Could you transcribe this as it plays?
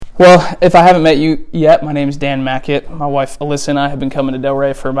Well, if I haven't met you yet, my name is Dan Mackett. My wife Alyssa and I have been coming to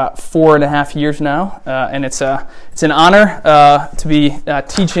Delray for about 4.5 years now, and it's an honor to be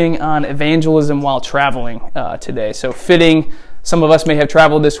teaching on evangelism while traveling today. So fitting. Some of us may have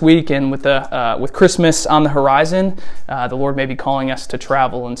traveled this week, and with Christmas on the horizon, the Lord may be calling us to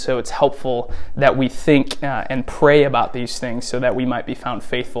travel, and so it's helpful that we think and pray about these things so that we might be found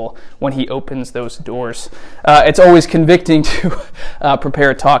faithful when He opens those doors. It's always convicting to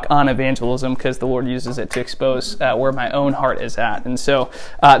prepare a talk on evangelism because the Lord uses it to expose where my own heart is at, and so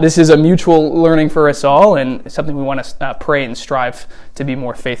this is a mutual learning for us all, and something we want to pray and strive to be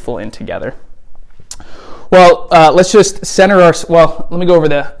more faithful in together. Well, let's just let me go over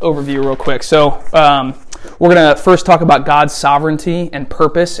the overview real quick. So we're going to first talk about God's sovereignty and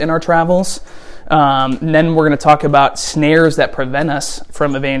purpose in our travels. And then we're going to talk about snares that prevent us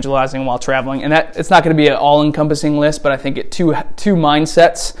from evangelizing while traveling. And it's not going to be an all-encompassing list, but I think two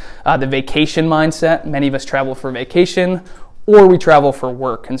mindsets. The vacation mindset. Many of us travel for vacation, or we travel for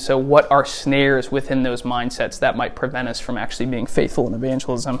work. And so what are snares within those mindsets that might prevent us from actually being faithful in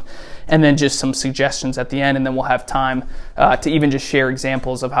evangelism? And then just some suggestions at the end, and then we'll have time to even just share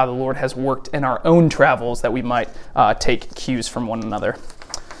examples of how the Lord has worked in our own travels that we might take cues from one another.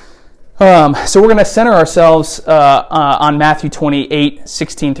 So we're going to center ourselves on Matthew 28,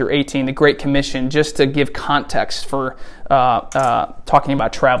 16 through 18, the Great Commission, just to give context for talking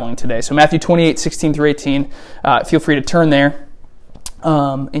about traveling today. So Matthew 28, 16 through 18, feel free to turn there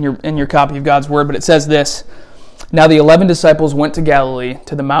in your copy of God's Word, but it says this: Now the 11 disciples went to Galilee,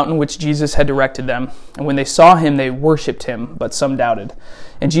 to the mountain which Jesus had directed them, and when they saw him, they worshipped him, but some doubted.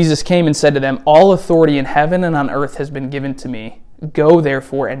 And Jesus came and said to them, All authority in heaven and on earth has been given to me. Go,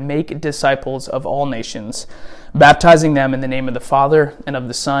 therefore, and make disciples of all nations, baptizing them in the name of the Father, and of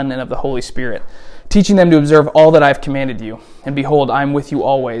the Son, and of the Holy Spirit, teaching them to observe all that I have commanded you. And behold, I am with you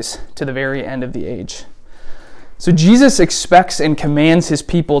always, to the very end of the age. So Jesus expects and commands his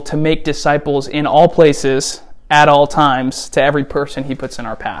people to make disciples in all places, at all times, to every person he puts in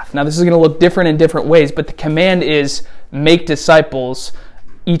our path. Now, this is going to look different in different ways, but the command is make disciples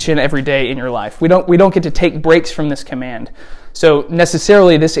each and every day in your life. We don't get to take breaks from this command. So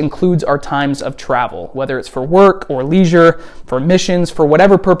necessarily this includes our times of travel, whether it's for work or leisure, for missions, for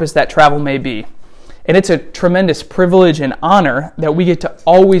whatever purpose that travel may be. And it's a tremendous privilege and honor that we get to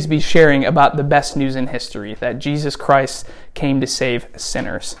always be sharing about the best news in history, that Jesus Christ came to save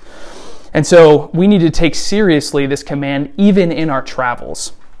sinners. And so we need to take seriously this command even in our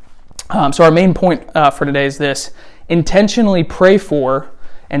travels. So our main point for today is this: intentionally pray for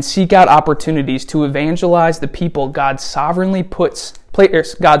and seek out opportunities to evangelize the people God sovereignly places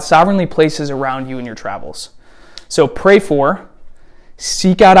around you in your travels. So pray for,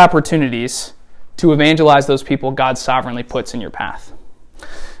 seek out opportunities to evangelize those people God sovereignly puts in your path.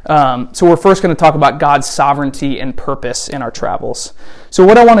 So we're first going to talk about God's sovereignty and purpose in our travels. So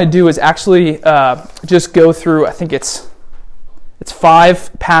what I want to do is actually just go through, I think it's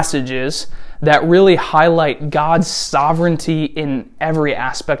 5 passages that really highlight God's sovereignty in every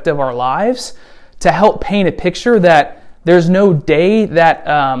aspect of our lives to help paint a picture that there's no day that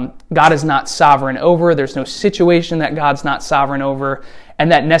God is not sovereign over, there's no situation that God's not sovereign over,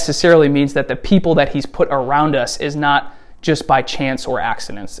 and that necessarily means that the people that He's put around us is not just by chance or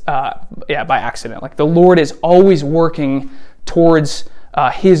accidents. By accident. Like the Lord is always working towards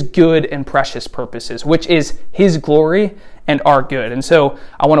His good and precious purposes, which is His glory and our good. And so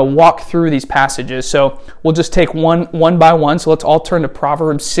I want to walk through these passages. So we'll just take one by one. So let's all turn to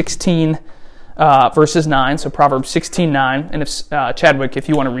Proverbs 16, verses 9. So Proverbs 16:9. And if Chadwick, if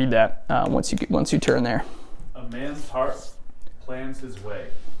you want to read that once you turn there. A man's heart plans his way,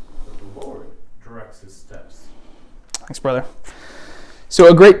 but the Lord directs his steps. Thanks, brother. So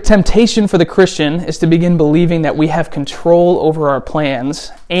a great temptation for the Christian is to begin believing that we have control over our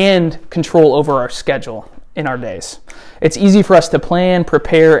plans and control over our schedule in our days. It's easy for us to plan,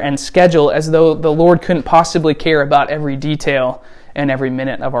 prepare, and schedule as though the Lord couldn't possibly care about every detail and every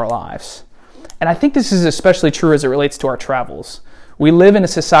minute of our lives. And I think this is especially true as it relates to our travels. We live in a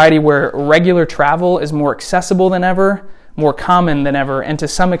society where regular travel is more accessible than ever, more common than ever, and to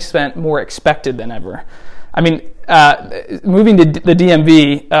some extent more expected than ever. I mean, moving to the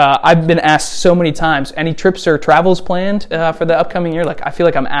DMV, I've been asked so many times, any trips or travels planned for the upcoming year? Like, I feel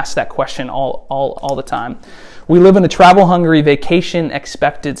like I'm asked that question all the time. We live in a travel-hungry,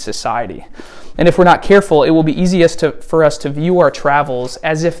 vacation-expected society. And if we're not careful, it will be easiest for us to view our travels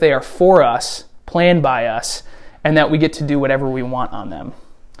as if they are for us, planned by us, and that we get to do whatever we want on them.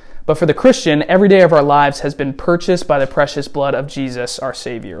 But for the Christian, every day of our lives has been purchased by the precious blood of Jesus, our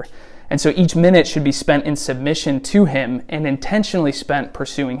Savior. And so each minute should be spent in submission to him and intentionally spent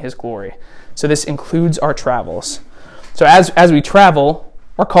pursuing his glory. So this includes our travels. So as we travel,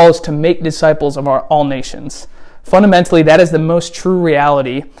 our call is to make disciples of all nations. Fundamentally, that is the most true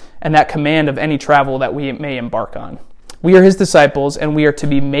reality and that command of any travel that we may embark on. We are his disciples, and we are to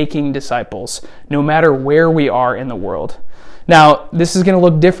be making disciples, no matter where we are in the world. Now, this is going to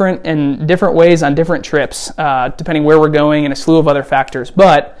look different in different ways on different trips, depending where we're going and a slew of other factors,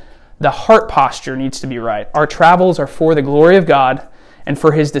 but the heart posture needs to be right. Our travels are for the glory of God and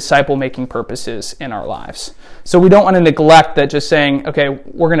for his disciple-making purposes in our lives. So we don't want to neglect that just saying, okay,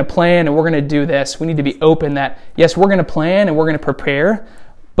 we're going to plan and we're going to do this. We need to be open that, yes, we're going to plan and we're going to prepare,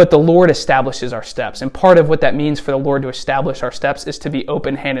 but the Lord establishes our steps. And part of what that means for the Lord to establish our steps is to be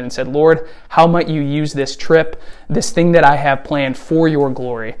open-handed and said, Lord, how might you use this trip, this thing that I have planned for your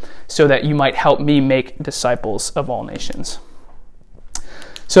glory, so that you might help me make disciples of all nations.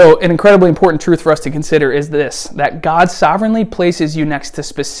 So an incredibly important truth for us to consider is this, that God sovereignly places you next to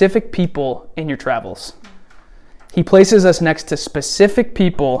specific people in your travels. He places us next to specific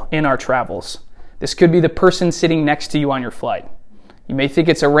people in our travels. This could be the person sitting next to you on your flight. You may think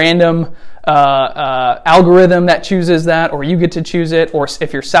it's a random algorithm that chooses that, or you get to choose it, or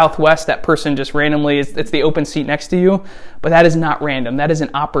if you're Southwest, that person just randomly, it's the open seat next to you. But that is not random. That is an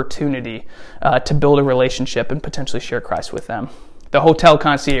opportunity to build a relationship and potentially share Christ with them. The hotel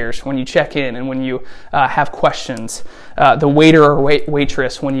concierge, when you check in and when you have questions. The waiter or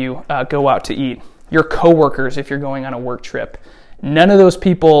waitress when you go out to eat. Your coworkers if you're going on a work trip. None of those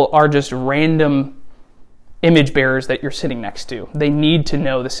people are just random image bearers that you're sitting next to. They need to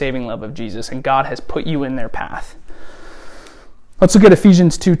know the saving love of Jesus, and God has put you in their path. Let's look at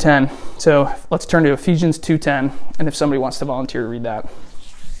Ephesians 2:10. So let's turn to Ephesians 2:10, and if somebody wants to volunteer to read that.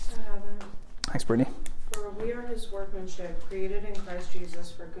 Thanks, Brittany. For we are his workmanship, created in Christ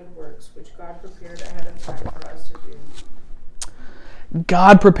Jesus for good works, which God prepared ahead of time for us to do.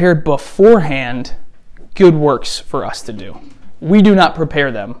 God prepared beforehand good works for us to do. We do not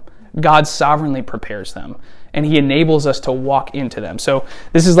prepare them. God sovereignly prepares them, and he enables us to walk into them. So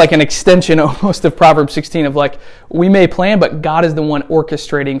this is like an extension almost of Proverbs 16 of like, we may plan, but God is the one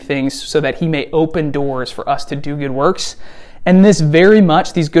orchestrating things so that he may open doors for us to do good works. And these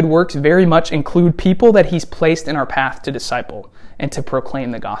good works very much include people that he's placed in our path to disciple and to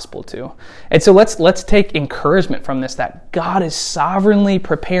proclaim the gospel to. And so let's take encouragement from this, that God is sovereignly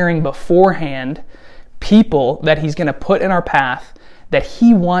preparing beforehand people that he's going to put in our path, that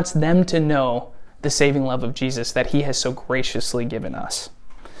he wants them to know the saving love of Jesus that he has so graciously given us.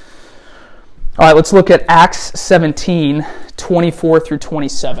 All right, let's look at Acts 17, 24 through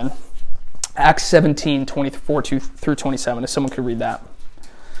 27. Acts 17, 24 through 27, if someone could read that.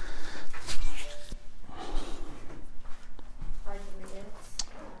 I can read it.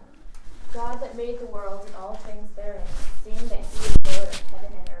 God that made the world and all things therein, seeing that he is Lord of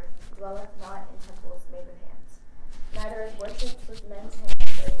heaven and earth, dwelleth not in temples made with hands, neither is worshipped with men's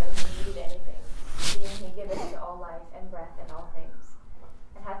hands as though he needed anything, seeing he giveth to all life and breath and all things,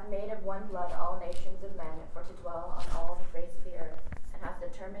 and hath made of one blood all nations of men for to dwell on all the face of the earth, and hath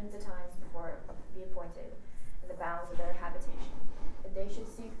determined the times before it be appointed, and the bounds of their habitation, that they should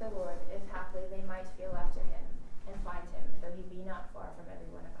seek the Lord, if haply they might feel after him, and find him, though he be not far from every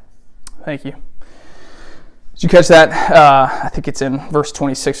one of us. Thank you. Did you catch that? I think it's in verse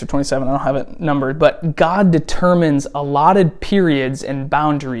 26 or 27. I don't have it numbered. But God determines allotted periods and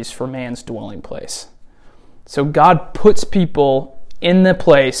boundaries for man's dwelling place. So God puts people in the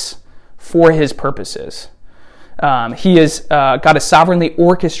place for his purposes. God is sovereignly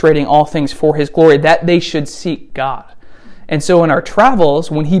orchestrating all things for his glory, that they should seek God. And so in our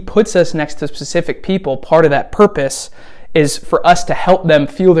travels, when he puts us next to specific people, part of that purpose is for us to help them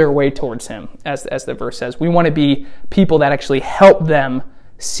feel their way towards him, as the verse says. We want to be people that actually help them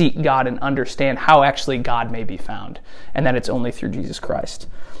seek God and understand how actually God may be found, and that it's only through Jesus Christ.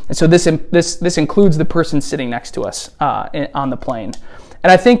 And so this includes the person sitting next to us on the plane.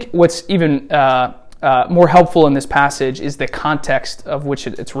 And I think what's even more helpful in this passage is the context of which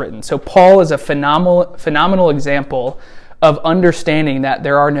it's written. So Paul is a phenomenal example of understanding that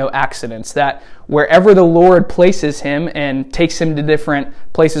there are no accidents, that wherever the Lord places him and takes him to different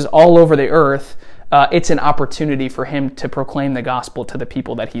places all over the earth, it's an opportunity for him to proclaim the gospel to the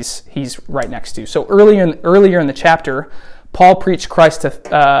people that he's right next to. So earlier in the chapter, Paul preached Christ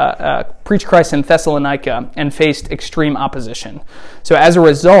in Thessalonica and faced extreme opposition. So as a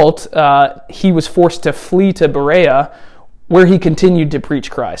result, he was forced to flee to Berea, where he continued to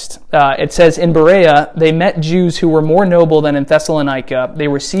preach Christ. It says, in Berea, they met Jews who were more noble than in Thessalonica. They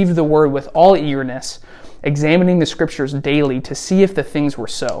received the word with all eagerness, examining the scriptures daily to see if the things were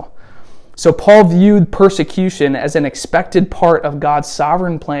so. So Paul viewed persecution as an expected part of God's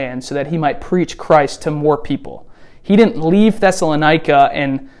sovereign plan so that he might preach Christ to more people. He didn't leave Thessalonica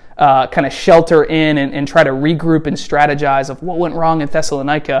and kind of shelter in and try to regroup and strategize of what went wrong in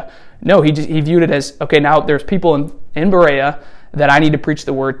Thessalonica. No, he viewed it as, okay, now there's people in Berea that I need to preach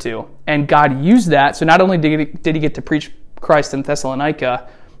the word to. And God used that. So not only did he get to preach Christ in Thessalonica,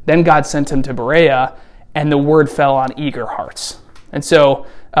 then God sent him to Berea, and the word fell on eager hearts. And so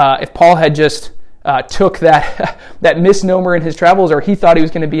if Paul had just took that misnomer in his travels, or he thought he was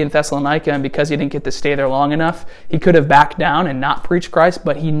going to be in Thessalonica, and because he didn't get to stay there long enough, he could have backed down and not preached Christ,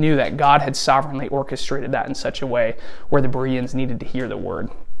 but he knew that God had sovereignly orchestrated that in such a way where the Bereans needed to hear the word.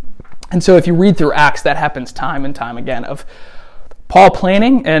 And so if you read through Acts, that happens time and time again of Paul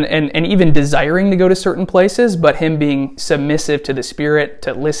planning and even desiring to go to certain places, but him being submissive to the Spirit,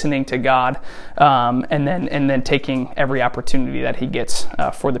 to listening to God, and then taking every opportunity that he gets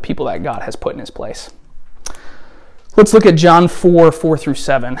for the people that God has put in his place. Let's look at John 4, 4 through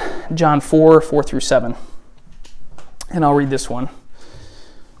 7. John 4, 4 through 7. And I'll read this one.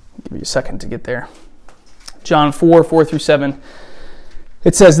 I'll give you a second to get there. John 4, 4 through 7.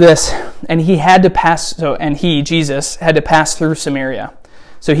 It says this, Jesus, had to pass through Samaria.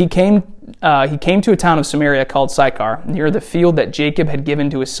 So he came to a town of Samaria called Sychar, near the field that Jacob had given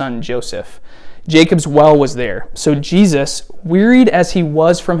to his son Joseph. Jacob's well was there. So Jesus, wearied as he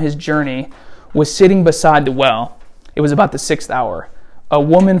was from his journey, was sitting beside the well. It was about the 6th hour. A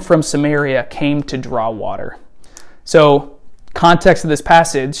woman from Samaria came to draw water. So, context of this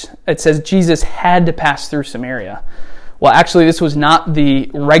passage, it says Jesus had to pass through Samaria. Well, actually, this was not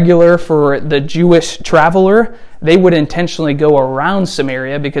the regular for the Jewish traveler. They would intentionally go around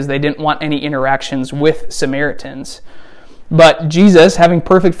Samaria because they didn't want any interactions with Samaritans. But Jesus, having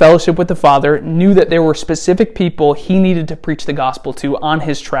perfect fellowship with the Father, knew that there were specific people he needed to preach the gospel to on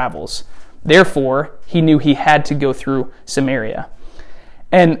his travels. Therefore, he knew he had to go through Samaria.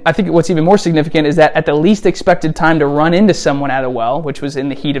 And I think what's even more significant is that at the least expected time to run into someone at a well, which was in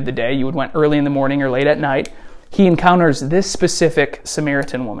the heat of the day, you would went early in the morning or late at night, he encounters this specific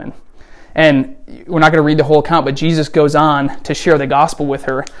Samaritan woman. And we're not going to read the whole account, but Jesus goes on to share the gospel with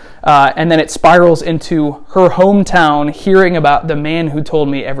her. And then it spirals into her hometown hearing about the man who told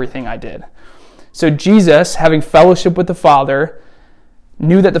me everything I did. So Jesus, having fellowship with the Father,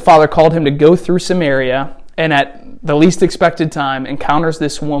 knew that the Father called him to go through Samaria, and at the least expected time encounters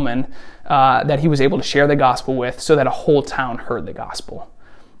this woman that he was able to share the gospel with so that a whole town heard the gospel.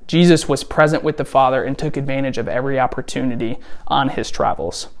 Jesus was present with the Father and took advantage of every opportunity on his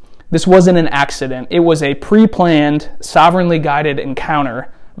travels. This wasn't an accident. It was a pre-planned, sovereignly guided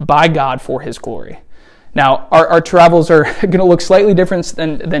encounter by God for his glory. Now, our travels are going to look slightly different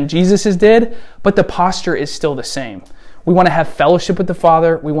than Jesus's did, but the posture is still the same. We want to have fellowship with the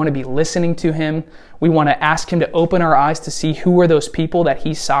Father. We want to be listening to him. We want to ask him to open our eyes to see who are those people that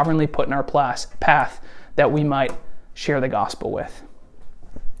he sovereignly put in our path that we might share the gospel with.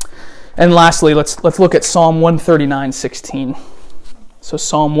 And lastly, let's look at Psalm 139:16. So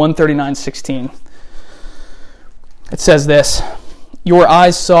Psalm 139:16. It says this, "Your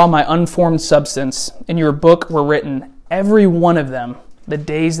eyes saw my unformed substance. In your book were written, every one of them, the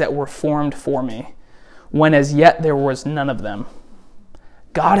days that were formed for me, when as yet there was none of them."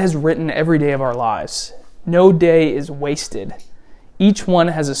 God has written every day of our lives. No day is wasted. Each one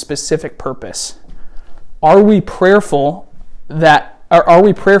has a specific purpose. Are we prayerful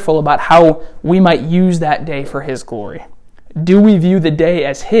about how we might use that day for his glory? Do we view the day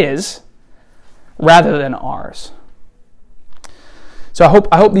as his rather than ours? So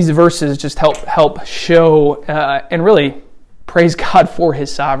I hope these verses just help show and really praise God for his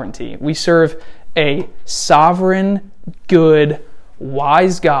sovereignty. We serve a sovereign, good,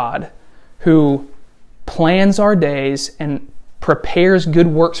 wise God who plans our days and prepares good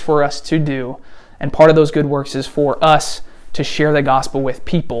works for us to do. And part of those good works is for us to share the gospel with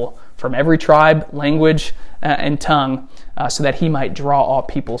people from every tribe, language, and tongue, so that he might draw all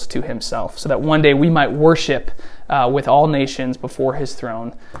peoples to himself, so that one day we might worship with all nations before his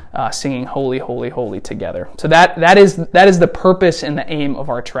throne, singing holy, holy, holy together. So that is the purpose and the aim of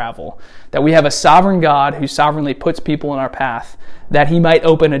our travel, that we have a sovereign God who sovereignly puts people in our path, that he might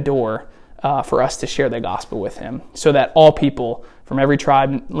open a door for us to share the gospel with him, so that all people from every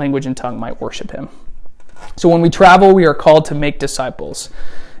tribe, language, and tongue might worship him. So when we travel, we are called to make disciples.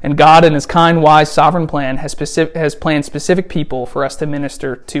 And God, in his kind, wise, sovereign plan, has planned specific people for us to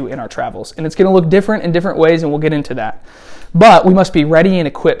minister to in our travels. And it's going to look different in different ways, and we'll get into that. But we must be ready and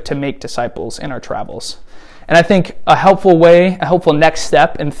equipped to make disciples in our travels. And I think a helpful next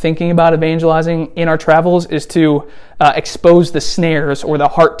step in thinking about evangelizing in our travels is to expose the snares or the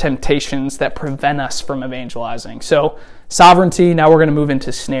heart temptations that prevent us from evangelizing. So sovereignty, now we're going to move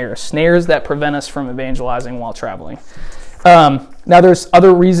into snares. Snares that prevent us from evangelizing while traveling. Now there's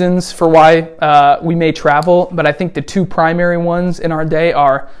other reasons for why we may travel, but I think the two primary ones in our day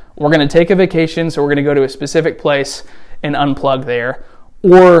are we're going to take a vacation, so we're going to go to a specific place and unplug there,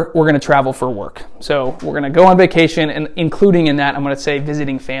 or we're going to travel for work. So we're going to go on vacation, and including in that, I'm going to say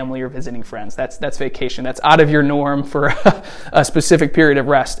visiting family or visiting friends. That's vacation. That's out of your norm for a specific period of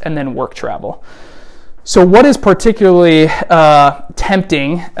rest, and then work travel. So what is particularly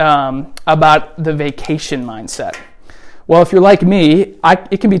tempting about the vacation mindset? Well, if you're like me,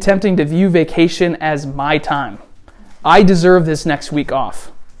 it can be tempting to view vacation as my time. I deserve this next week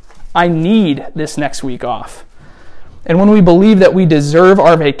off. I need this next week off. And when we believe that we deserve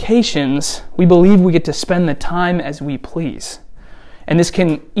our vacations, we believe we get to spend the time as we please. And this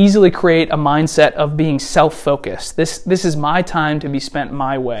can easily create a mindset of being self-focused. This is my time to be spent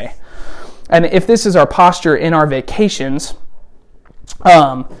my way. And if this is our posture in our vacations,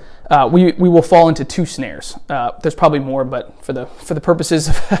 we will fall into two snares. There's probably more, but for the purposes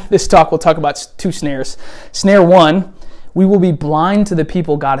of this talk, we'll talk about two snares. Snare one, we will be blind to the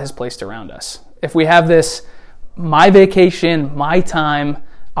people God has placed around us. If we have this my vacation, my time,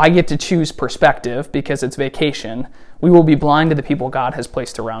 I get to choose perspective because it's vacation, we will be blind to the people God has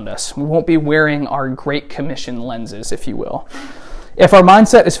placed around us. We won't be wearing our Great Commission lenses, if you will. If our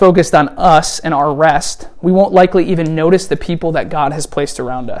mindset is focused on us and our rest, we won't likely even notice the people that God has placed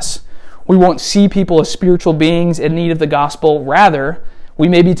around us. We won't see people as spiritual beings in need of the gospel. Rather, we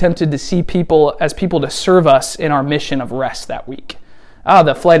may be tempted to see people as people to serve us in our mission of rest that week.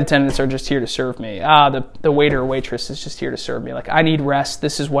 The flight attendants are just here to serve me. The waiter or waitress is just here to serve me. Like, I need rest.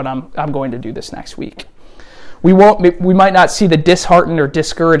 This is what I'm going to do this next week. We might not see the disheartened or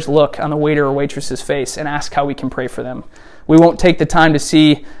discouraged look on the waiter or waitress's face and ask how we can pray for them. We won't take the time to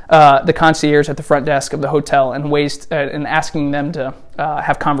see the concierge at the front desk of the hotel and asking them to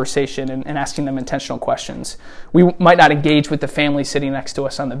have conversation and asking them intentional questions. We might not engage with the family sitting next to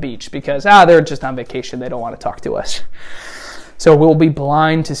us on the beach because they're just on vacation. They don't want to talk to us. So we'll be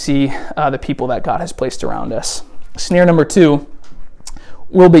blind to see the people that God has placed around us. Snare number two,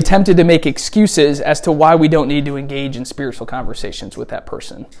 we'll be tempted to make excuses as to why we don't need to engage in spiritual conversations with that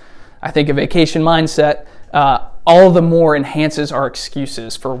person. I think a vacation mindset all the more enhances our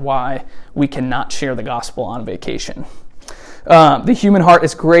excuses for why we cannot share the gospel on vacation. The human heart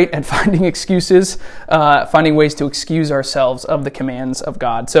is great at finding excuses, finding ways to excuse ourselves of the commands of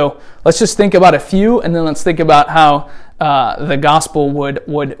God. So let's just think about a few, and then let's think about how the gospel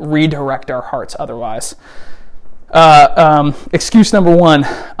would redirect our hearts otherwise. Excuse number one,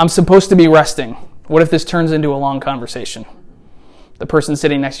 I'm supposed to be resting. What if this turns into a long conversation? The person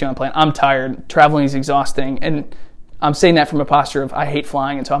sitting next to you on the plane, I'm tired, traveling is exhausting, and I'm saying that from a posture of I hate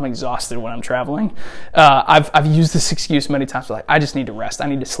flying, and so I'm exhausted when I'm traveling. I've used this excuse many times, like I just need to rest, I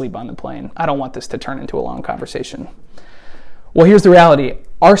need to sleep on the plane. I don't want this to turn into a long conversation. Well, here's the reality.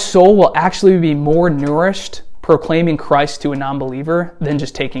 Our soul will actually be more nourished proclaiming Christ to a non-believer than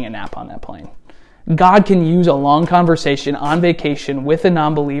just taking a nap on that plane. God can use a long conversation on vacation with a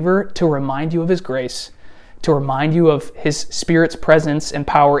non-believer to remind you of His grace, to remind you of His Spirit's presence and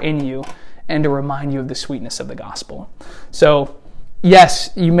power in you, and to remind you of the sweetness of the gospel. So, yes,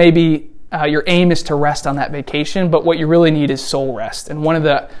 you may be, your aim is to rest on that vacation, but what you really need is soul rest. And one of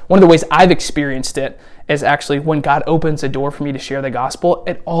the ways I've experienced it is actually when God opens a door for me to share the gospel,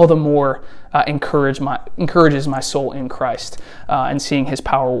 it all the more encourages my soul in Christ and seeing His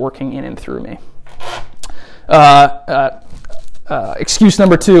power working in and through me. Excuse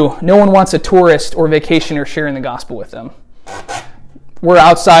number two, no one wants a tourist or vacationer sharing the gospel with them. We're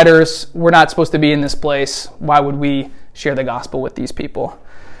outsiders. We're not supposed to be in this place. Why would we share the gospel with these people?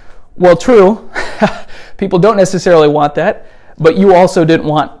 Well, true. People don't necessarily want that, but you also didn't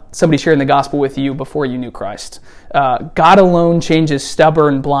want somebody sharing the gospel with you before you knew Christ. God alone changes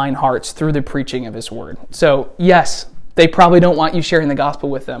stubborn, blind hearts through the preaching of His word. So, yes, they probably don't want you sharing the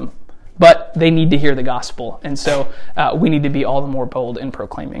gospel with them, but they need to hear the gospel. And so we need to be all the more bold in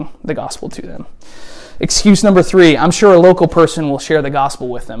proclaiming the gospel to them. Excuse number three, I'm sure a local person will share the gospel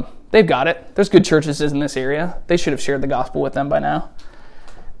with them. They've got it. There's good churches in this area. They should have shared the gospel with them by now.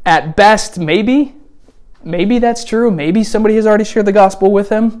 At best, maybe that's true. Maybe somebody has already shared the gospel with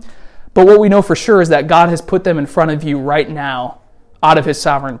them. But what we know for sure is that God has put them in front of you right now out of His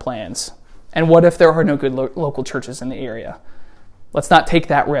sovereign plans. And what if there are no good local churches in the area? Let's not take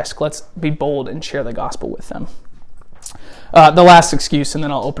that risk. Let's be bold and share the gospel with them. The last excuse, and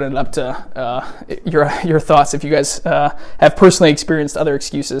then I'll open it up to your thoughts if you guys have personally experienced other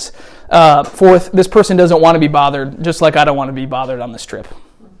excuses. Fourth, this person doesn't want to be bothered, just like I don't want to be bothered on this trip.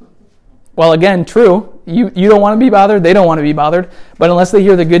 Well, again, true. You don't want to be bothered. They don't want to be bothered. But unless they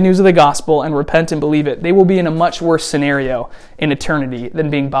hear the good news of the gospel and repent and believe it, they will be in a much worse scenario in eternity than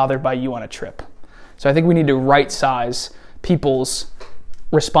being bothered by you on a trip. So I think we need to right-size people's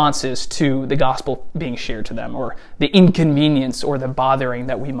responses to the gospel being shared to them, or the inconvenience or the bothering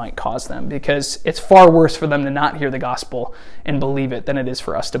that we might cause them, because it's far worse for them to not hear the gospel and believe it than it is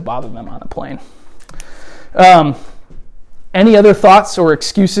for us to bother them on a plane. Any other thoughts or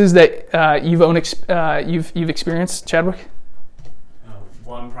excuses that you've experienced, Chadwick?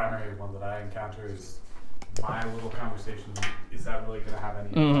 One primary one that I encounter is my little conversation. Is that really going to have any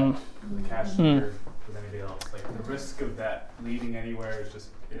impact on the cashier with anybody else? Like, the risk of that leading anywhere is just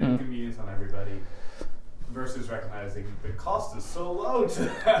an inconvenience on everybody, versus recognizing the cost is so low to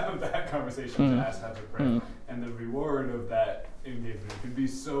have that conversation, to ask how to pray, and the reward of that engagement can be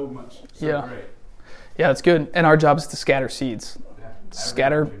so great. Yeah, that's good. And our job is to scatter seeds. Yeah,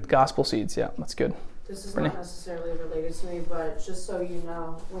 Scatter gospel seeds. Yeah, that's good. This is Brittany? not necessarily related to me, but just so you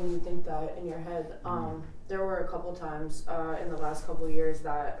know, when you think that in your head, there were a couple times in the last couple of years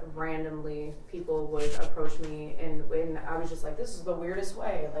that randomly people would approach me, and I was just like, this is the weirdest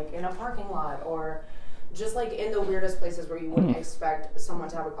way, like in a parking lot, or just like in the weirdest places where you wouldn't expect someone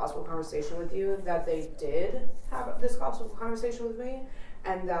to have a gospel conversation with you, that they did have this gospel conversation with me,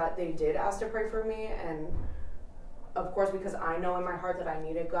 and that they did ask to pray for me. And of course, because I know in my heart that I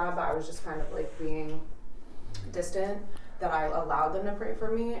needed God, but I was just kind of like being distant, that I allowed them to pray for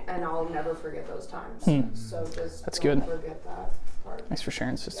me, and I'll never forget those times. So just That's don't good. forget that part. Thanks for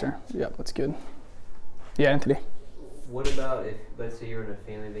sharing, sister. Yeah, that's good. Yeah, Anthony. What about if, let's say you're on a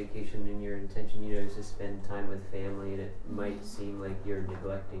family vacation and your intention, is to spend time with family, and it might seem like you're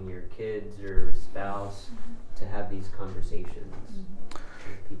neglecting your kids or spouse to have these conversations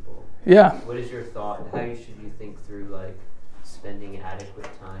with people? Yeah. What is your thought? How should you think through, like, spending adequate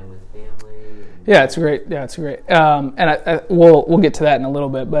time with family? Yeah, it's great. Yeah, it's great. And we'll get to that in a little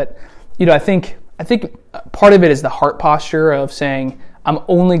bit. But I think part of it is the heart posture of saying, I'm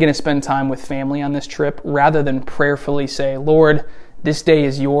only going to spend time with family on this trip, rather than prayerfully say, Lord, this day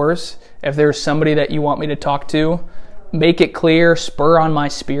is yours. If there's somebody that you want me to talk to, make it clear, spur on my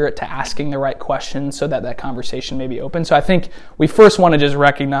spirit to asking the right questions so that conversation may be open. So I think we first want to just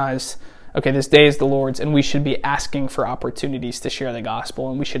recognize, okay, this day is the Lord's, and we should be asking for opportunities to share the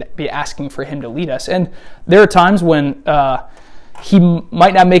gospel, and we should be asking for Him to lead us. And there are times when He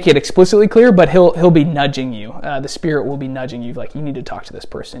might not make it explicitly clear, but he'll be nudging you. The Spirit will be nudging you, like, you need to talk to this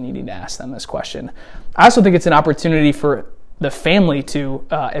person, you need to ask them this question. I also think it's an opportunity for the family to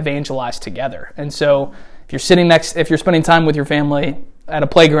evangelize together. And so if you're spending time with your family at a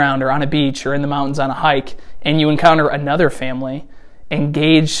playground or on a beach or in the mountains on a hike, and you encounter another family,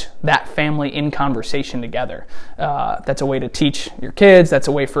 engage that family in conversation together. That's a way to teach your kids. That's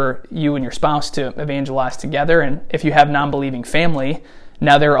a way for you and your spouse to evangelize together. And if you have non-believing family,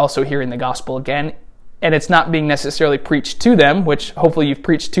 now they're also hearing the gospel again. And it's not being necessarily preached to them, which hopefully you've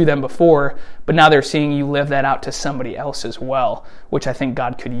preached to them before, but now they're seeing you live that out to somebody else as well, which I think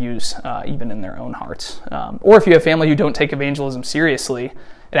God could use even in their own hearts. Or if you have family who don't take evangelism seriously,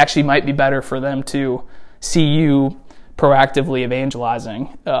 it actually might be better for them to see you proactively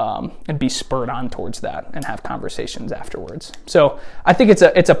evangelizing and be spurred on towards that and have conversations afterwards. So I think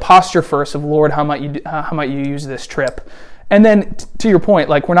it's a posture first of, Lord, how might you use this trip? And then to your point,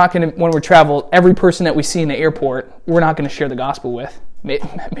 like, we're not going to, when we travel, every person that we see in the airport, we're not going to share the gospel with.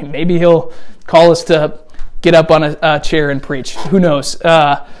 Maybe He'll call us to get up on a chair and preach. Who knows?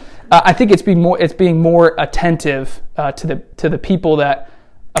 I think it's being more attentive to the people that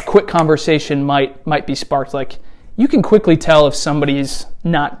a quick conversation might be sparked. Like, you can quickly tell if somebody's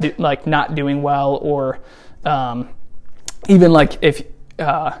not doing well, or even like if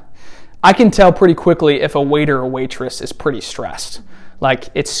I can tell pretty quickly if a waiter or waitress is pretty stressed. Like,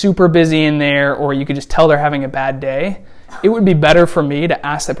 it's super busy in there, or you could just tell they're having a bad day. It would be better for me to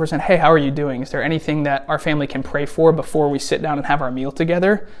ask that person, hey, how are you doing? Is there anything that our family can pray for before we sit down and have our meal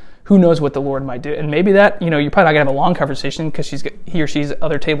together? Who knows what the Lord might do? And maybe that, you're probably not going to have a long conversation because he or she's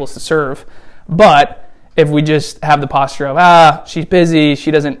other tables to serve. But if we just have the posture of, she's busy, she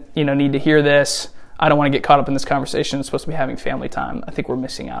doesn't, need to hear this, I don't want to get caught up in this conversation, it's supposed to be having family time, I think we're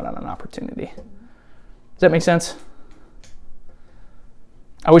missing out on an opportunity. Does that make sense?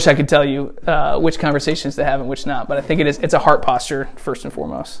 I wish I could tell you which conversations to have and which not, but I think it's a heart posture first and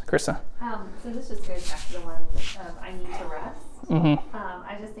foremost. Krista? So this just goes back to the one of I need to rest.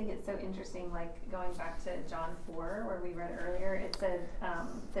 I just think it's so interesting, like going back to John 4, where we read earlier, it said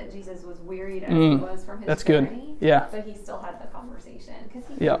that Jesus was wearied as he was from his journey. Yeah. But he still had the conversation, because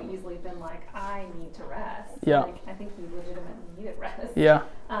he Yeah. could have easily been like, I need to rest. Yeah. Like, I think he legitimately needed rest. Yeah.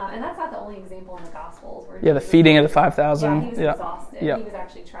 And that's not the only example in the Gospels. Where Yeah, the Jesus feeding of the was- 5,000. Yeah, he was exhausted. Yeah. He was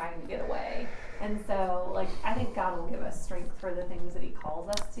actually trying to get away. And so, like, I think God will give us strength for the things that he calls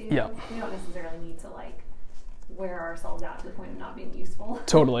us to. Yeah. We don't necessarily need to, like, wear ourselves out to the point of not being useful.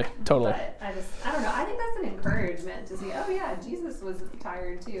 Totally. But I don't know. I think that's an encouragement to see, oh, yeah, Jesus was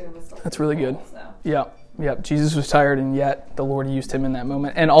tired too and was still That's really good. So. Yeah. Jesus was tired, and yet the Lord used him in that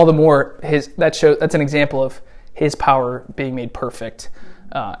moment. And all the more, that's an example of his power being made perfect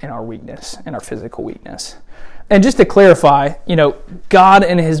in our weakness, in our physical weakness. And just to clarify, God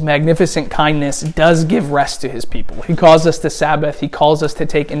in his magnificent kindness does give rest to his people. He calls us to Sabbath. He calls us to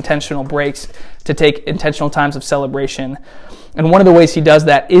take intentional breaks, to take intentional times of celebration. And one of the ways he does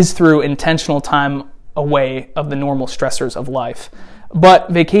that is through intentional time away of the normal stressors of life. But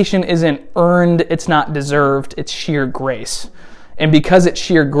vacation isn't earned, it's not deserved, it's sheer grace. And because it's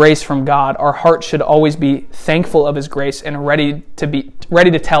sheer grace from God, our heart should always be thankful of his grace and ready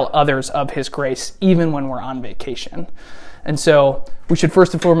to tell others of his grace, even when we're on vacation. And so we should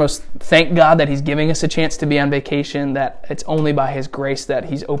first and foremost thank God that he's giving us a chance to be on vacation, that it's only by his grace that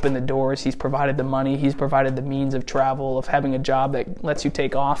he's opened the doors, he's provided the money, he's provided the means of travel, of having a job that lets you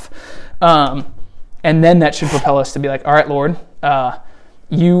take off. And then that should propel us to be like, all right, Lord,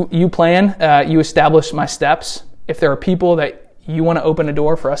 you plan, you establish my steps. If there are people that you want to open a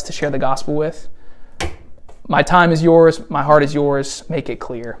door for us to share the gospel with, my time is yours, my heart is yours, make it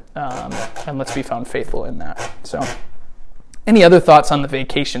clear. And let's be found faithful in that. So, any other thoughts on the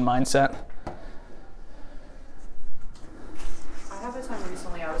vacation mindset? I have a time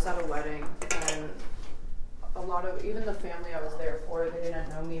recently, I was at a wedding, and a lot of, even the family I was there for, they didn't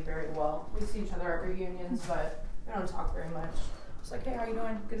know me very well. We see each other at reunions, but we don't talk very much. It's like, hey, how you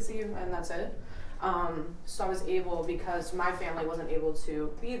doing? Good to see you, and that's it. So I was able, because my family wasn't able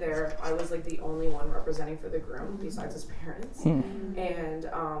to be there, I was like the only one representing for the groom besides his parents. And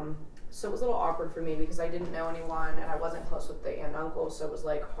so it was a little awkward for me because I didn't know anyone and I wasn't close with the aunt and uncle, so it was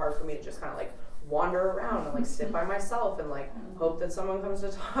like hard for me to just kind of like wander around and like sit by myself and like hope that someone comes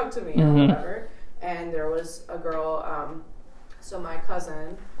to talk to me or whatever. And there was a girl, so my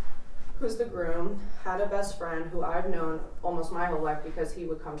cousin, who's the groom, had a best friend who I've known almost my whole life because he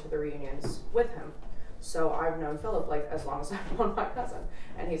would come to the reunions with him. So I've known Philip like as long as I've known my cousin,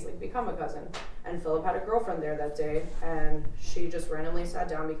 and he's like become a cousin. And Philip had a girlfriend there that day, and she just randomly sat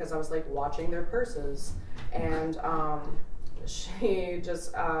down because I was like watching their purses, and she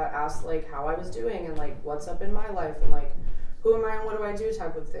just asked like how I was doing and like what's up in my life and like who am I and what do I do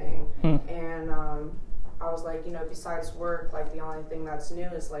type of thing. And I was like, besides work, like the only thing that's new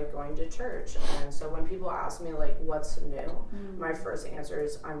is like going to church. And so when people ask me like what's new, my first answer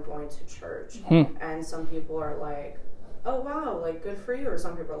is I'm going to church. And some people are like, oh wow, like good for you, or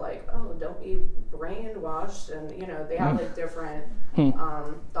some people are like, oh, don't be brainwashed, and they have like different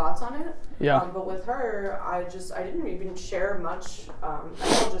thoughts on it. But with her, I didn't even share much. I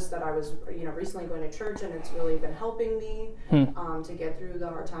told just that I was recently going to church, and it's really been helping me to get through the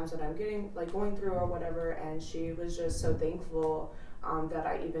hard times that I'm going through or whatever. And she was just so thankful that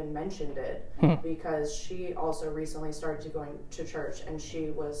I even mentioned it, because she also recently started going to church, and she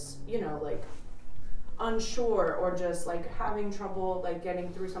was like unsure or just like having trouble like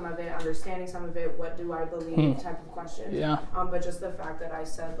getting through some of it, understanding some of it, what do I believe type of question. But just the fact that I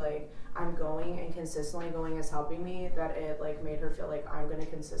said like I'm going and consistently going is helping me, that it like made her feel like I'm going to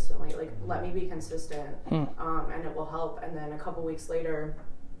consistently like let me be consistent, and it will help. And then a couple weeks later,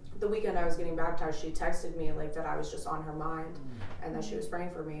 the weekend I was getting baptized, she texted me like that I was just on her mind and that she was praying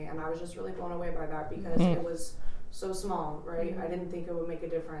for me, and I was just really blown away by that because it was so small, right? I didn't think it would make a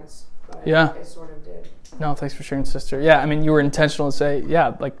difference, but it sort of did. No, thanks for sharing, sister. Yeah, I mean, you were intentional to say,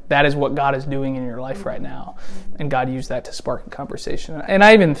 like that is what God is doing in your life right now, and God used that to spark a conversation. And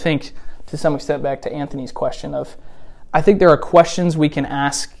I even think, to some extent, back to Anthony's question of, I think there are questions we can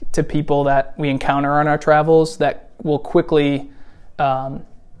ask to people that we encounter on our travels that will quickly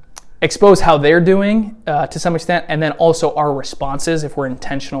expose how they're doing to some extent, and then also our responses, if we're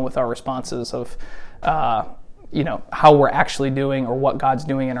intentional with our responses of how we're actually doing or what God's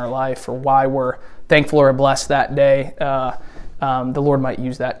doing in our life or why we're thankful or blessed that day. The Lord might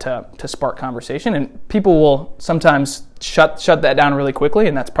use that to spark conversation, and people will sometimes shut that down really quickly,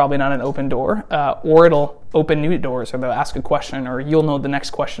 and that's probably not an open door, or it'll open new doors, or they'll ask a question, or you'll know the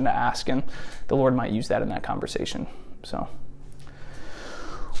next question to ask, and the Lord might use that in that conversation. So,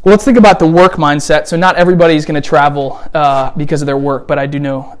 Well, let's think about the work mindset. So not everybody's going to travel because of their work, but I do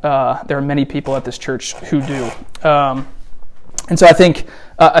know there are many people at this church who do. And so I think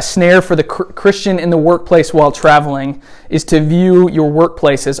a snare for the Christian in the workplace while traveling is to view your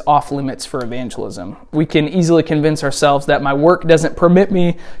workplace as off limits for evangelism. We can easily convince ourselves that my work doesn't permit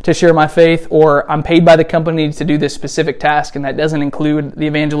me to share my faith, or I'm paid by the company to do this specific task, and that doesn't include the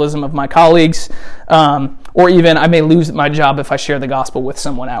evangelism of my colleagues, or even I may lose my job if I share the gospel with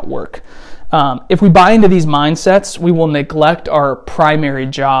someone at work. If we buy into these mindsets, we will neglect our primary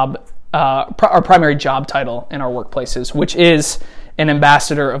job title in our workplaces, which is an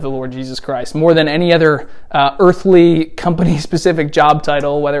ambassador of the Lord Jesus Christ. More than any other earthly company-specific job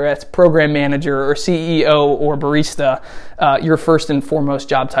title, whether it's program manager or CEO or barista, your first and foremost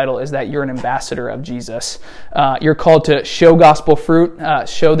job title is that you're an ambassador of Jesus. You're called to show gospel fruit,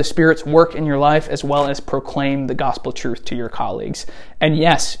 show the Spirit's work in your life, as well as proclaim the gospel truth to your colleagues. And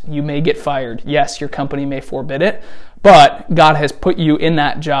yes, you may get fired. Yes, your company may forbid it. But God has put you in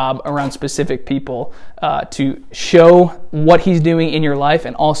that job around specific people to show what He's doing in your life,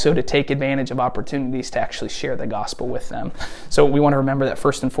 and also to take advantage of opportunities to actually share the gospel with them. So we want to remember that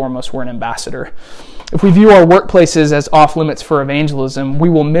first and foremost, we're an ambassador. If we view our workplaces as off limits for evangelism, we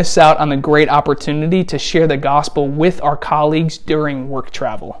will miss out on the great opportunity to share the gospel with our colleagues during work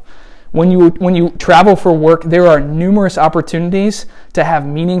travel. When you travel for work, there are numerous opportunities to have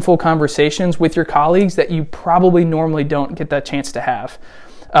meaningful conversations with your colleagues that you probably normally don't get that chance to have.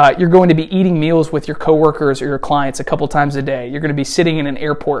 You're going to be eating meals with your coworkers or your clients a couple times a day. You're going to be sitting in an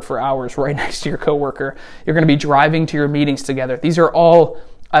airport for hours right next to your coworker. You're going to be driving to your meetings together. These are all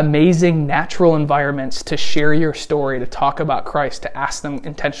amazing natural environments to share your story, to talk about Christ, to ask them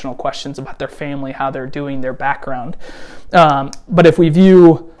intentional questions about their family, how they're doing, their background. But if we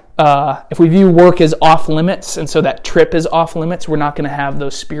view work as off limits, and so that trip is off limits, we're not going to have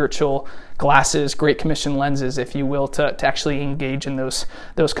those spiritual glasses, Great Commission lenses, if you will, to actually engage in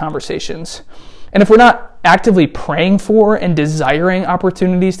those conversations. And if we're not actively praying for and desiring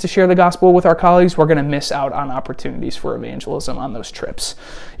opportunities to share the gospel with our colleagues, we're going to miss out on opportunities for evangelism on those trips.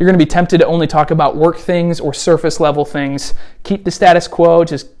 You're going to be tempted to only talk about work things or surface level things. Keep the status quo,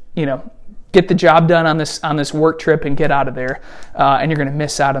 just, get the job done on this work trip and get out of there, and you're going to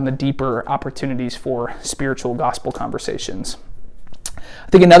miss out on the deeper opportunities for spiritual gospel conversations. I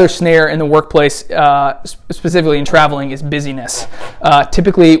think another snare in the workplace, specifically in traveling, is busyness.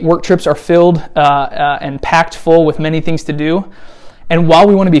 Typically, work trips are filled and packed full with many things to do. And while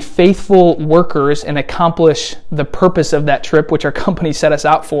we want to be faithful workers and accomplish the purpose of that trip, which our company set us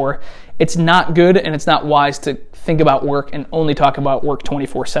out for, it's not good and it's not wise to think about work and only talk about work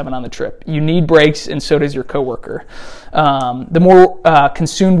 24/7 on the trip. You need breaks, and so does your coworker. The more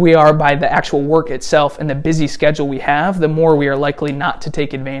consumed we are by the actual work itself and the busy schedule we have, the more we are likely not to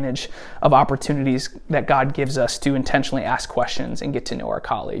take advantage of opportunities that God gives us to intentionally ask questions and get to know our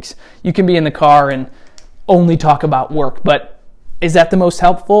colleagues. You can be in the car and only talk about work, but is that the most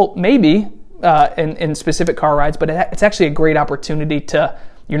helpful? Maybe in specific car rides, but it's actually a great opportunity to.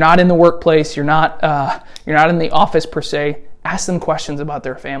 You're not in the workplace. You're not in the office per se. Ask them questions about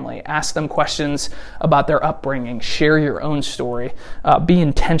their family. Ask them questions about their upbringing. Share your own story. Be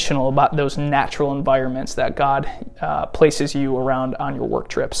intentional about those natural environments that God places you around on your work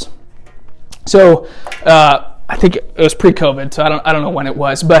trips. So I think it was pre-COVID, so I don't know when it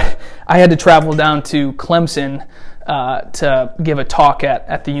was, but I had to travel down to Clemson to give a talk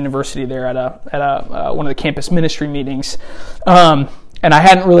at the university there at one of the campus ministry meetings. And I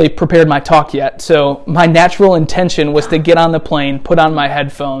hadn't really prepared my talk yet, so my natural intention was to get on the plane, put on my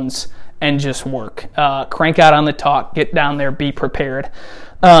headphones, and just work. Crank out on the talk, get down there, be prepared.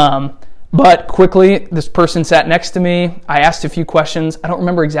 But quickly, this person sat next to me. I asked a few questions. I don't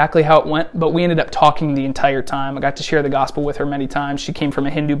remember exactly how it went, but we ended up talking the entire time. I got to share the gospel with her many times. She came from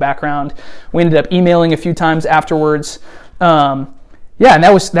a Hindu background. We ended up emailing a few times afterwards. Yeah, and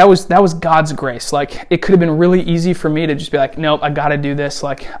that was God's grace. Like, it could have been really easy for me to just be like, nope, I got to do this.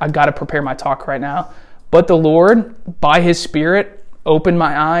 Like, I got to prepare my talk right now. But the Lord, by His Spirit, opened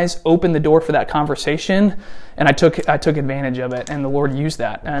my eyes, opened the door for that conversation, and I took advantage of it. And the Lord used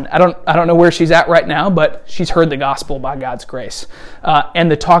that. And I don't know where she's at right now, but she's heard the gospel by God's grace,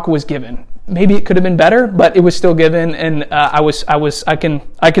 and the talk was given. Maybe it could have been better, but it was still given, and I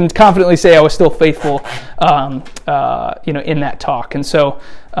can confidently say I was still faithful, in that talk. And so,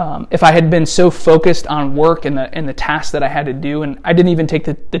 if I had been so focused on work and the task that I had to do, and I didn't even take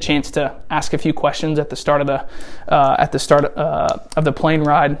the chance to ask a few questions at the start of the plane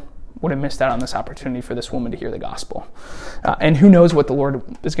ride, would have missed out on this opportunity for this woman to hear the gospel. And who knows what the Lord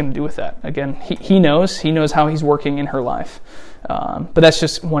is going to do with that. Again, he knows how he's working in her life. But that's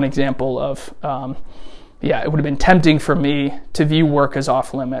just one example of, it would have been tempting for me to view work as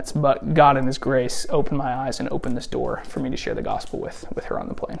off limits, but God in his grace opened my eyes and opened this door for me to share the gospel with her on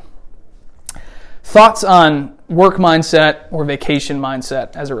the plane. Thoughts on work mindset or vacation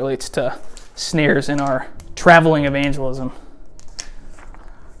mindset as it relates to snares in our traveling evangelism?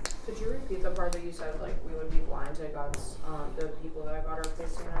 Could you repeat the part that you said, like, we would be blind to God's, the people that God are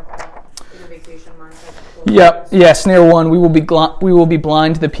placing in our path, in a vacation mindset? Yeah, snare one, we will be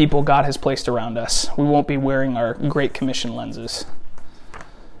blind to the people God has placed around us. We won't be wearing our Great Commission lenses.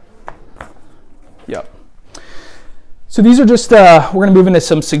 Yep. So these are just, we're going to move into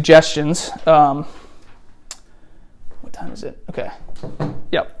some suggestions. What time is it? Okay.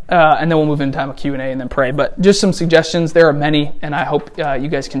 Yep. And then we'll move into time of Q&A and then pray. But just some suggestions. There are many, and I hope you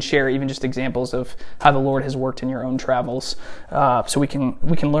guys can share even just examples of how the Lord has worked in your own travels, so we can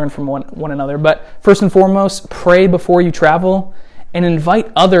learn from one another. But first and foremost, pray before you travel, and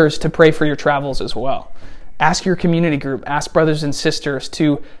invite others to pray for your travels as well. Ask your community group, ask brothers and sisters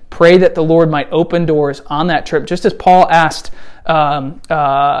to pray that the Lord might open doors on that trip, just as Paul asked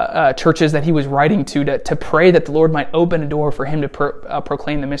churches that he was writing to pray that the Lord might open a door for him to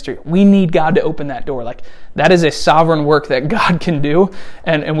proclaim the mystery. We need God to open that door. Like, that is a sovereign work that God can do,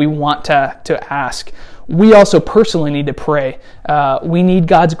 and we want to ask. We also personally need to pray. We need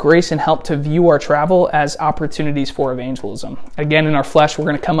God's grace and help to view our travel as opportunities for evangelism. Again, in our flesh, we're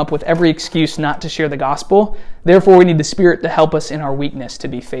going to come up with every excuse not to share the gospel. Therefore, we need the Spirit to help us in our weakness to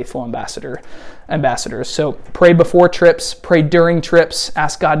be faithful ambassadors. So pray before trips, pray during trips.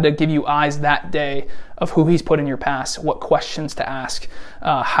 Ask God to give you eyes that day of who he's put in your path, what questions to ask,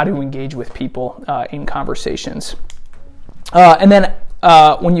 how to engage with people in conversations. And then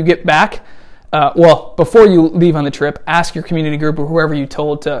when you get back, before you leave on the trip, ask your community group or whoever you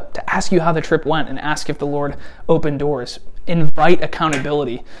told to ask you how the trip went and ask if the Lord opened doors. Invite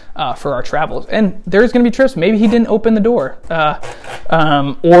accountability for our travels. And there's going to be trips, maybe he didn't open the door.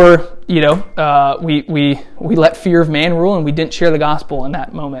 We let fear of man rule and we didn't share the gospel in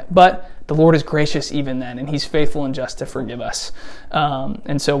that moment. But the Lord is gracious even then, and he's faithful and just to forgive us.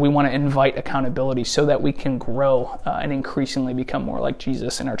 And so we want to invite accountability so that we can grow and increasingly become more like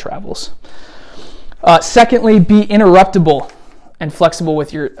Jesus in our travels. Secondly, be interruptible and flexible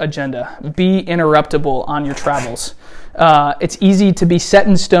with your agenda. Be interruptible on your travels. It's easy to be set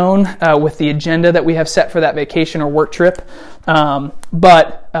in stone with the agenda that we have set for that vacation or work trip,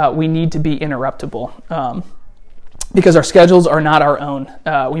 but we need to be interruptible because our schedules are not our own.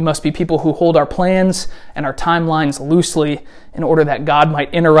 We must be people who hold our plans and our timelines loosely in order that God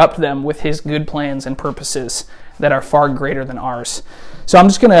might interrupt them with his good plans and purposes that are far greater than ours. So I'm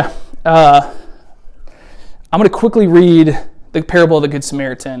just going to quickly read the parable of the Good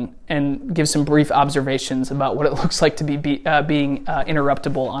Samaritan and give some brief observations about what it looks like to be being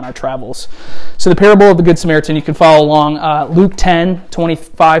interruptible on our travels. So the parable of the Good Samaritan, you can follow along. Luke 10,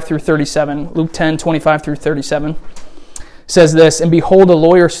 25 through 37. Luke 10, 25 through 37 says this, "And behold, a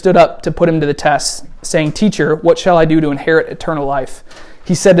lawyer stood up to put him to the test, saying, 'Teacher, what shall I do to inherit eternal life?'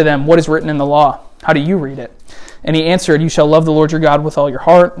 He said to them, 'What is written in the law? How do you read it?' And he answered, 'You shall love the Lord your God with all your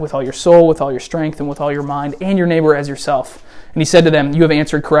heart, with all your soul, with all your strength, and with all your mind, and your neighbor as yourself.' And he said to them, 'You have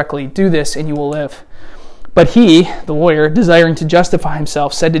answered correctly. Do this, and you will live.' But he," the lawyer, "desiring to justify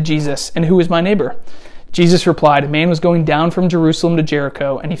himself, said to Jesus, 'And who is my neighbor?' Jesus replied, 'A man was going down from Jerusalem to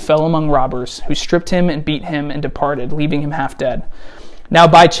Jericho, and he fell among robbers, who stripped him and beat him and departed, leaving him half dead. Now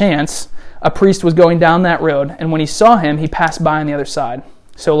by chance, a priest was going down that road, and when he saw him, he passed by on the other side.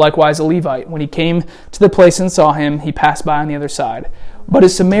 So likewise a Levite, when he came to the place and saw him, he passed by on the other side. But a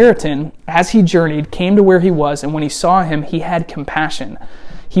Samaritan, as he journeyed, came to where he was, and when he saw him, he had compassion.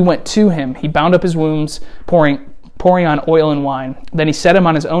 He went to him, he bound up his wounds, pouring on oil and wine. Then he set him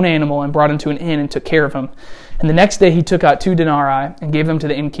on his own animal and brought him to an inn and took care of him. And the next day he took out 2 denarii and gave them to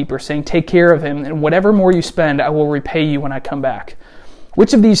the innkeeper, saying, 'Take care of him, and whatever more you spend, I will repay you when I come back.'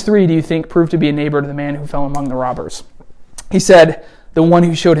 Which of these 3 do you think proved to be a neighbor to the man who fell among the robbers?" He said, "The one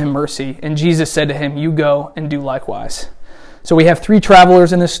who showed him mercy." And Jesus said to him, "You go and do likewise." So we have 3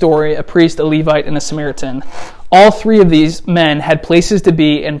 travelers in this story, a priest, a Levite, and a Samaritan. All 3 of these men had places to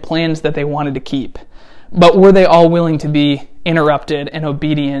be and plans that they wanted to keep. But were they all willing to be interrupted and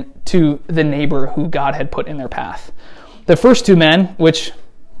obedient to the neighbor who God had put in their path? The first 2 men, which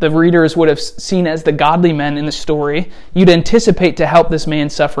the readers would have seen as the godly men in the story, you'd anticipate to help this man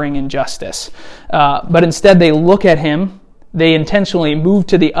suffering injustice. But instead they look at him, they intentionally move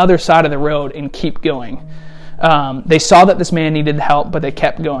to the other side of the road and keep going. They saw that this man needed help, but they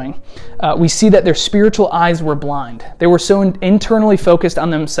kept going. We see that their spiritual eyes were blind. They were so internally focused on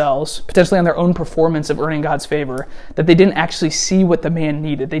themselves, potentially on their own performance of earning God's favor, that they didn't actually see what the man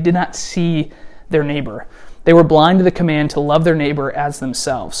needed. They did not see their neighbor. They were blind to the command to love their neighbor as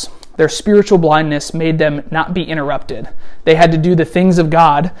themselves. Their spiritual blindness made them not be interrupted. They had to do the things of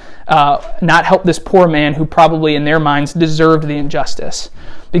God, not help this poor man who probably in their minds deserved the injustice.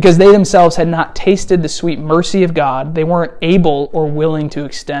 Because they themselves had not tasted the sweet mercy of God, they weren't able or willing to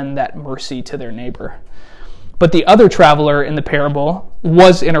extend that mercy to their neighbor. But the other traveler in the parable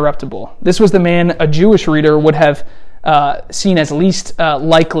was interruptible. This was the man a Jewish reader would have seen as least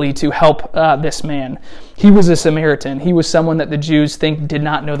likely to help this man. He was a Samaritan. He was someone that the Jews think did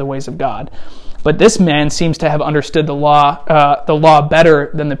not know the ways of God. But this man seems to have understood the law better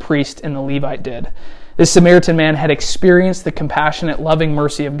than the priest and the Levite did. This Samaritan man had experienced the compassionate, loving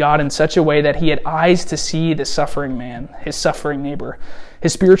mercy of God in such a way that he had eyes to see the suffering man, his suffering neighbor.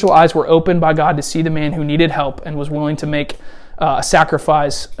 His spiritual eyes were opened by God to see the man who needed help and was willing to make a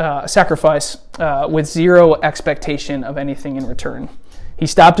sacrifice with zero expectation of anything in return. He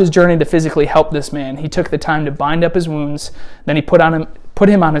stopped his journey to physically help this man. He took the time to bind up his wounds. Then he put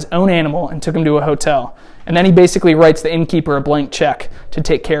him on his own animal and took him to a hotel. And then he basically writes the innkeeper a blank check to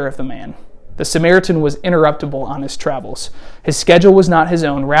take care of the man. The Samaritan was interruptible on his travels. His schedule was not his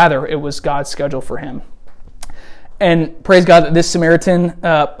own. Rather, it was God's schedule for him. And praise God that this Samaritan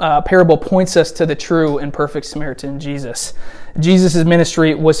parable points us to the true and perfect Samaritan, Jesus. Jesus'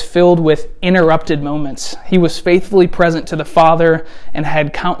 ministry was filled with interrupted moments. He was faithfully present to the Father and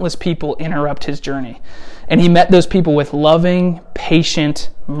had countless people interrupt his journey. And he met those people with loving, patient,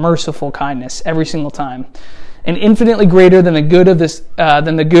 merciful kindness every single time. And infinitely greater than the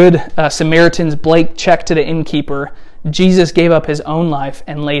good Samaritan's blank check to the innkeeper, Jesus gave up his own life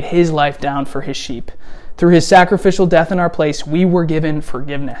and laid his life down for his sheep. Through his sacrificial death in our place, we were given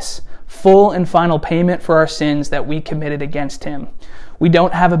forgiveness, full and final payment for our sins that we committed against him. We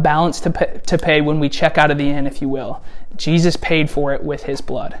don't have a balance to pay when we check out of the inn, if you will. Jesus paid for it with his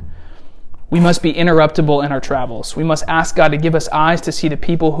blood. We must be interruptible in our travels. We must ask God to give us eyes to see the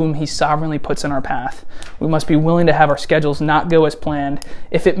people whom he sovereignly puts in our path. We must be willing to have our schedules not go as planned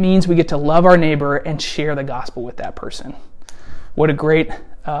if it means we get to love our neighbor and share the gospel with that person. What a great,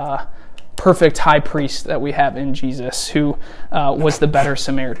 perfect high priest that we have in Jesus, who was the better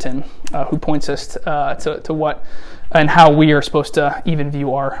Samaritan, who points us to what and how we are supposed to even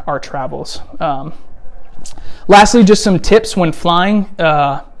view our travels. Lastly, just some tips when flying.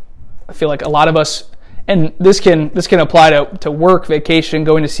 I feel like a lot of us, and this can apply to work, vacation,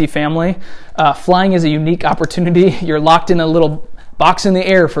 going to see family. Flying is a unique opportunity. You're locked in a little box in the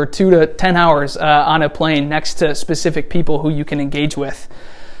air for 2 to 10 hours on a plane next to specific people who you can engage with.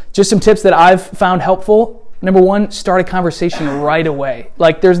 Just some tips that I've found helpful. Number one, start a conversation right away.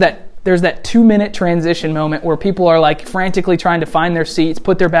 Like there's that 2-minute transition moment where people are like frantically trying to find their seats,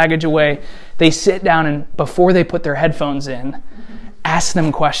 put their baggage away. They sit down, and before they put their headphones in, ask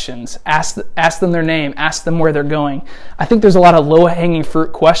them questions, ask them their name, ask them where they're going. I think there's a lot of low-hanging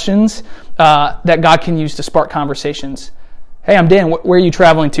fruit questions that God can use to spark conversations. Hey, I'm Dan. Where are you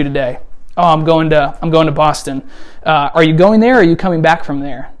traveling to today? Oh, I'm going to Boston. Are you going there, or are you coming back from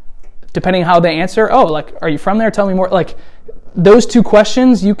there? Depending how they answer, are you from there? Tell me more. Like those 2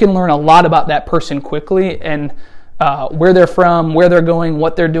 questions, you can learn a lot about that person quickly, and where they're from, where they're going,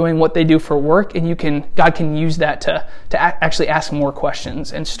 what they're doing, what they do for work, and God can use that to actually ask more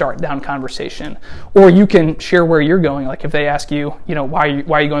questions and start down conversation. Or you can share where you're going. Like if they ask you, why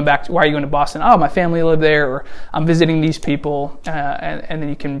are you going back? Why are you going to Boston? Oh, my family live there, or I'm visiting these people, and then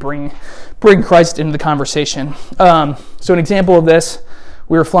you can bring Christ into the conversation. So an example of this,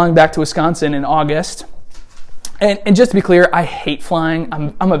 we were flying back to Wisconsin in August. And just to be clear, I hate flying.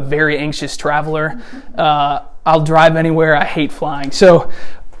 I'm a very anxious traveler. I'll drive anywhere. I hate flying. So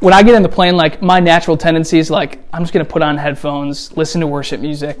when I get in the plane, like my natural tendency is like, I'm just going to put on headphones, listen to worship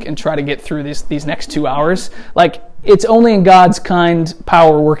music, and try to get through these next 2 hours. Like it's only in God's kind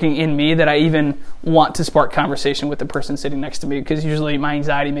power working in me that I even want to spark conversation with the person sitting next to me, because usually my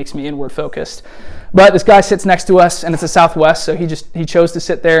anxiety makes me inward focused. But this guy sits next to us, and it's a Southwest, so he chose to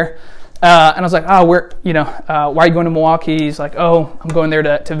sit there. And I was like, why are you going to Milwaukee? He's like, I'm going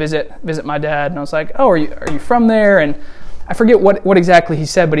there to visit my dad. And I was like, are you from there? And I forget what exactly he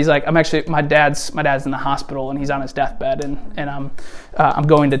said, but he's like, my dad's in the hospital, and he's on his deathbed, and I'm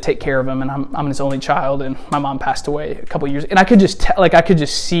going to take care of him, and I'm his only child, and my mom passed away a couple years. And I could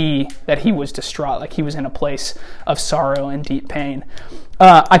just see that he was distraught, like he was in a place of sorrow and deep pain.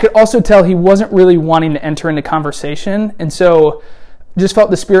 I could also tell he wasn't really wanting to enter into conversation, and so just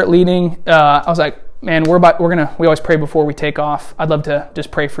felt the Spirit leading. I was like, man, we always pray before we take off. I'd love to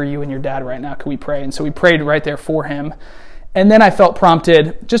just pray for you and your dad right now. Could we pray? And so we prayed right there for him. And then I felt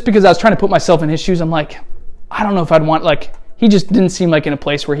prompted, just because I was trying to put myself in his shoes, I'm like, I don't know if I'd want, like, he just didn't seem like in a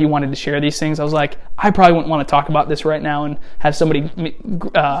place where he wanted to share these things. I was like, I probably wouldn't want to talk about this right now and have somebody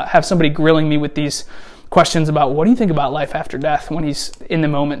grilling me with these questions about, what do you think about life after death, when he's in the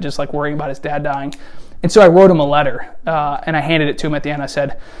moment just like worrying about his dad dying. And so I wrote him a letter, and I handed it to him at the end. I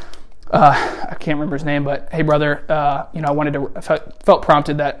said, I can't remember his name, but hey, brother, I felt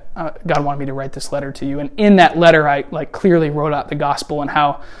prompted that God wanted me to write this letter to you. And in that letter, I like clearly wrote out the gospel and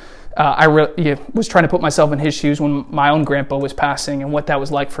how I was trying to put myself in his shoes when my own grandpa was passing and what that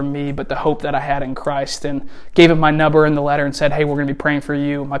was like for me, but the hope that I had in Christ, and gave him my number in the letter and said, hey, we're going to be praying for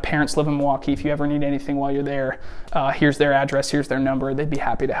you. My parents live in Milwaukee. If you ever need anything while you're there, here's their address, here's their number. They'd be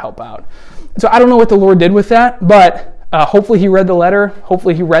happy to help out. So I don't know what the Lord did with that, but hopefully he read the letter.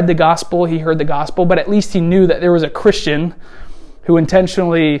 Hopefully he read the gospel. He heard the gospel, but at least he knew that there was a Christian who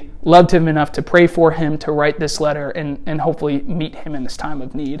intentionally loved him enough to pray for him, to write this letter, and hopefully meet him in this time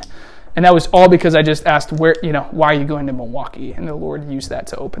of need. And that was all because I just asked, why are you going to Milwaukee? And the Lord used that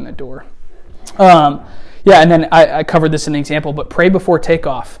to open the door. And then I covered this in an example, but pray before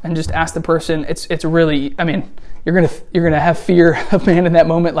takeoff and just ask the person. It's really, you're gonna have fear of man in that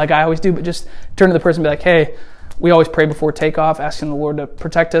moment, like I always do, but just turn to the person and be like, hey, we always pray before takeoff, asking the Lord to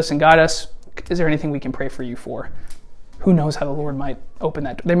protect us and guide us. Is there anything we can pray for you for? Who knows how the Lord might open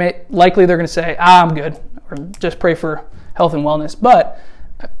that door. They're going to say, I'm good, or just pray for health and wellness. But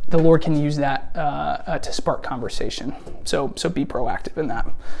the Lord can use that to spark conversation. So be proactive in that.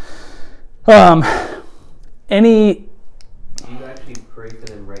 Do you actually pray for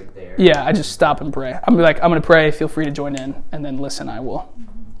them right there? Yeah, I just stop and pray. I'm going to pray. Feel free to join in, and then listen. We'll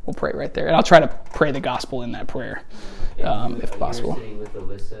pray right there, and I'll try to pray the gospel in that prayer, if possible. You're sitting with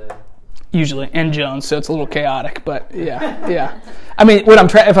Alyssa. Usually, and Jones, so it's a little chaotic, but yeah.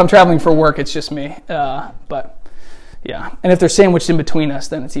 If I'm traveling for work, it's just me, but yeah. And if they're sandwiched in between us,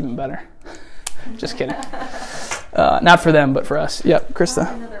 then it's even better. Just kidding. Not for them, but for us. Yep,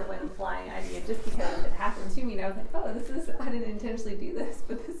 Krista. Another wind flying idea, just because it happened to me, and I was like, I didn't intentionally do this,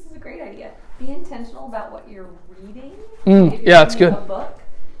 but this is a great idea. Be intentional about what you're reading. That's good. A book,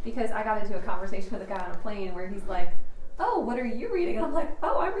 because I got into a conversation with a guy on a plane where he's like, oh, what are you reading? And I'm like,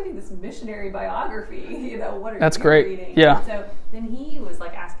 I'm reading this missionary biography. What are That's you great. reading? Yeah. And so then he was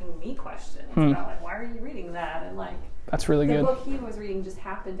like asking me questions about like, why are you reading that? And like, that's really good. The book he was reading just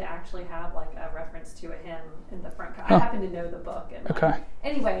happened to actually have like a reference to a hymn in the front cover. I happen to know the book. And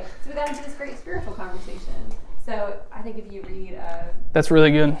anyway, so we got into this great spiritual conversation. So I think if you read that's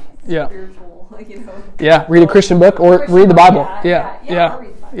really good. Yeah. Spiritual, read a Christian book or read the Bible. I'll read the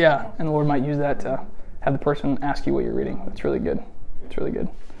Bible. Yeah. And the Lord might use that to have the person ask you what you're reading. That's really good. It's really good.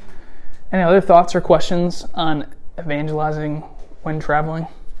 Any other thoughts or questions on evangelizing when traveling?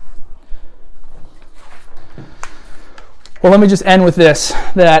 Well, let me just end with this,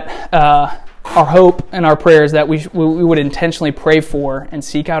 that our hope and our prayers that we would intentionally pray for and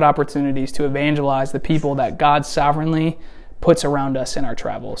seek out opportunities to evangelize the people that God sovereignly puts around us in our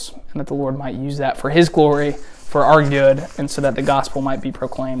travels, and that the Lord might use that for His glory, for our good, and so that the gospel might be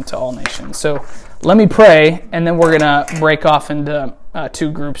proclaimed to all nations. So let me pray, and then we're going to break off into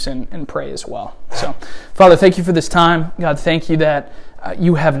two groups and pray as well. So, Father, thank you for this time. God, thank you that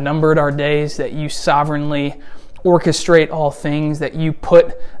you have numbered our days, that you sovereignly orchestrate all things, that you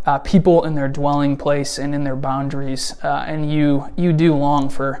put people in their dwelling place and in their boundaries, and you do long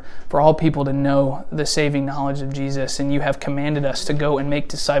for all people to know the saving knowledge of Jesus, and you have commanded us to go and make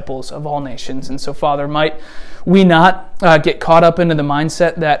disciples of all nations. And so, Father, might we not get caught up into the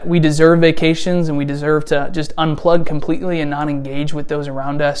mindset that we deserve vacations and we deserve to just unplug completely and not engage with those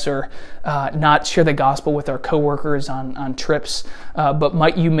around us, or not share the gospel with our coworkers on trips, but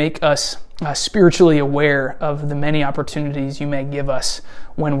might you make us spiritually aware of the many opportunities you may give us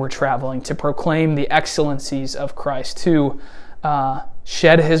when we're traveling to proclaim the excellencies of Christ, to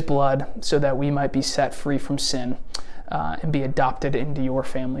shed His blood so that we might be set free from sin and be adopted into your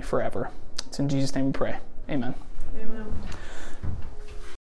family forever. It's in Jesus' name we pray. Amen. Amen.